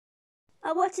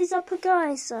What is up,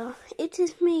 guys? It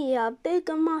is me, Big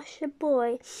Marsh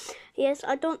boy. Yes,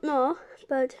 I don't know,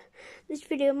 but this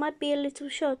video might be a little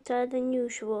shorter than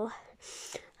usual.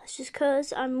 That's just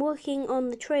because I'm working on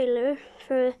the trailer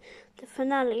for the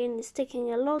finale and it's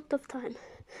taking a lot of time.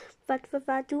 But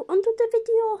without ado, onto the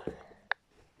video.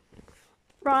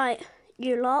 Right,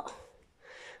 you lot.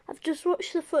 I've just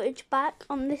watched the footage back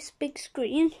on this big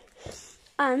screen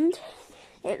and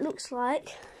it looks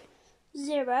like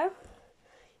Zero,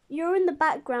 you're in the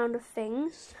background of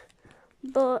things,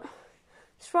 but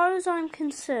as far as I'm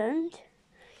concerned,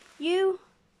 you,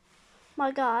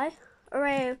 my guy, are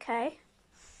A-okay.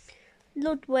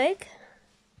 Ludwig,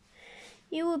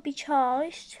 you will be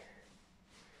charged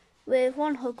with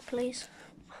 1 hug, please.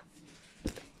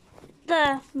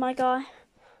 There, my guy.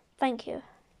 Thank you.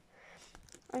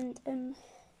 And,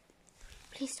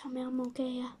 please tell me I'm okay,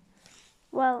 yeah.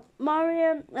 Well,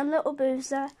 Mario and Little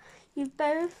Boozer, you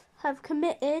both have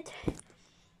committed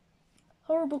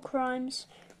horrible crimes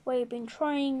where you've been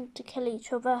trying to kill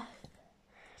each other.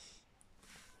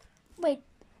 Wait,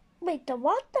 the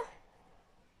what?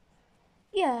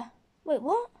 Yeah, wait,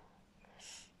 what?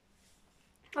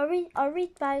 I'll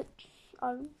read back.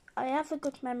 I have a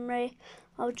good memory.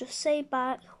 I'll just say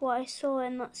back what I saw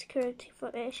in that security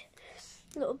footage.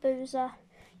 Little Boozer,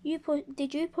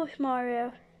 did you push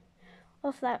Mario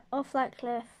off that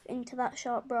cliff into that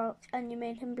sharp rock and you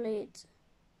made him bleed?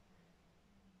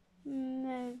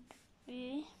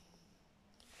 Maybe.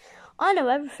 I know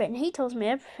everything. He tells me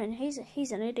everything.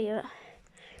 He's an idiot.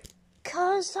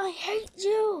 'Cause I hate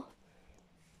you.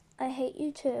 I hate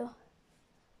you too.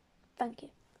 Thank you.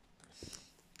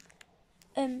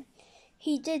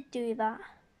 He did do that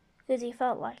because he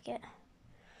felt like it.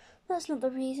 That's not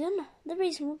the reason. The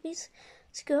reason will be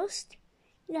discussed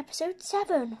in episode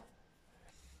 7.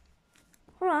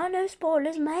 Alright, no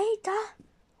spoilers, mate.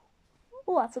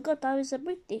 Oh, I forgot I was a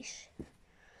British.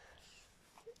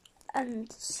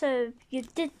 And so you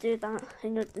did do that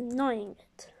and you're denying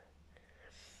it.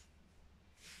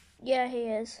 Yeah, he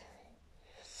is.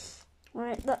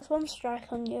 Right, that's 1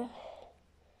 strike on you.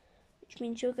 Which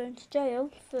means you're going to jail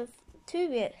for 2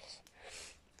 years.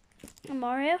 And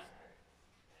Mario?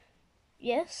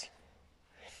 Yes?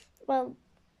 Well,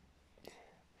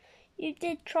 you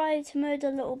did try to murder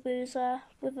Little Boozer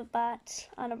with a bat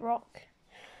and a rock.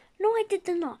 No, I did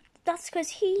not. That's because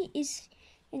he is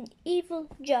an evil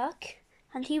jerk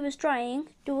and he was trying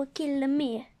to kill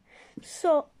me.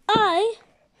 So I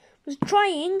was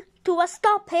trying to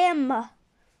stop him.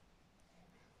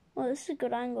 Well, this is a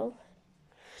good angle.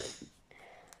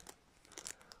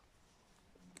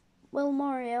 Well,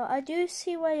 Mario, I do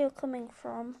see where you're coming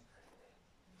from.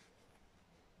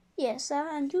 Yes, sir,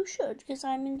 and you should, because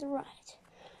I'm in the right.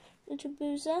 Little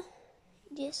Boozer,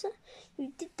 yes, sir,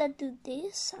 you did not do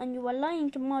this, and you were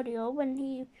lying to Mario when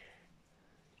he...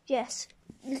 Yes,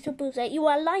 Little Boozer, you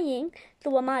are lying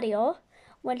to Mario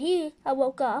when he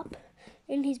woke up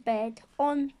in his bed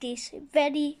on this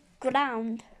very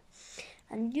ground.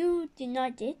 And you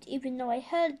denied it, even though I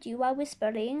heard you while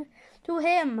whispering to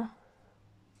him.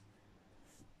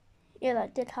 Yeah,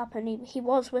 that did happen. He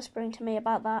was whispering to me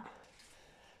about that.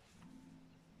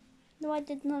 No, I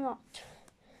did not.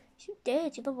 You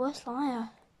did. You're the worst liar.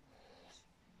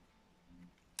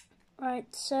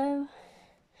 Right, so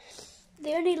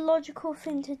the only logical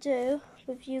thing to do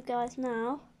with you guys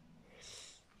now,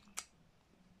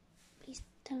 please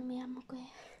tell me I'm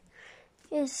okay,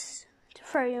 is to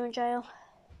throw you in jail.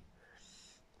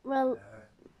 Well,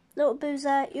 Little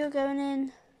Boozer, you're going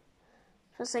in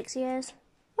for 6 years.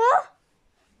 What?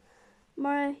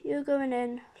 Mario, you're going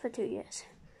in for 2 years.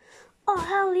 Oh,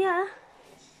 hell yeah.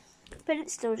 But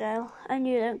it's still jail, and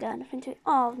you don't get anything to...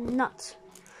 Oh, nuts.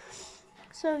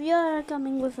 So you're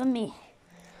coming with me.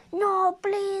 No,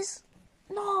 please.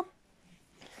 No.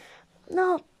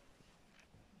 No.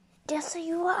 Yes,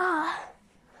 you are.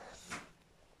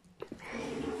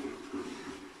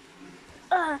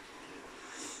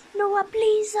 No,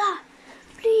 please.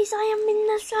 Please, I am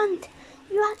innocent.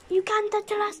 You can't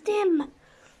trust him.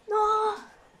 No.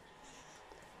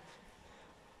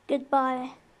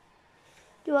 Goodbye.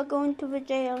 You are going to the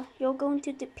jail. You're going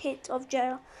to the pit of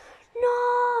jail.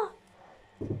 No!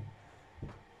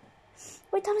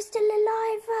 Wait, I'm still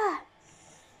alive.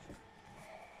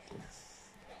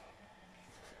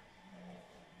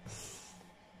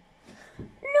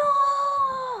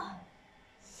 No!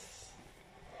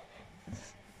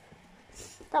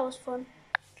 That was fun.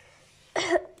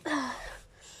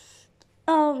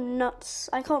 Oh, nuts.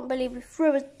 I can't believe we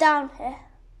threw us down here.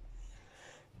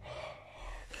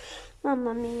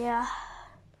 Mamma mia.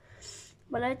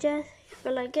 Well, I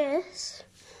guess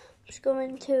just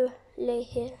going to lay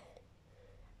here.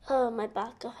 Oh, my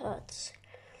back hurts.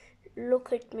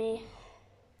 Look at me.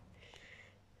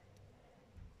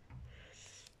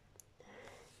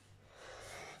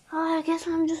 Oh, I guess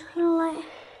I'm just gonna like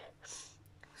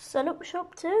set up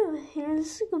shop too. You know,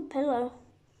 this is a good pillow.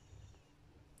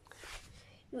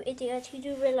 You idiot, you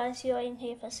do realise you're in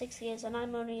here for 6 years and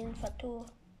I'm only in for 2.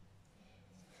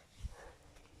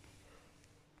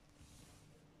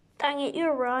 Dang it,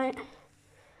 you're right.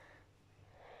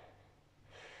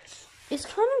 It's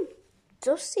kind of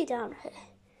dusty down here.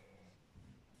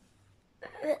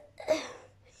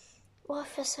 What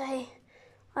if I say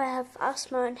I have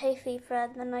asthma and hay fever,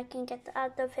 then I can get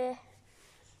out of here.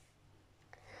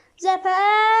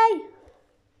 Zeppy!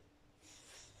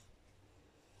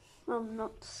 I'm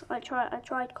nuts. I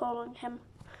tried calling him.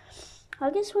 I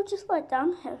guess we'll just lie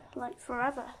down here like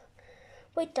forever.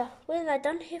 Wait, will I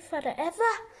down here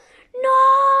forever?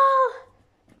 No!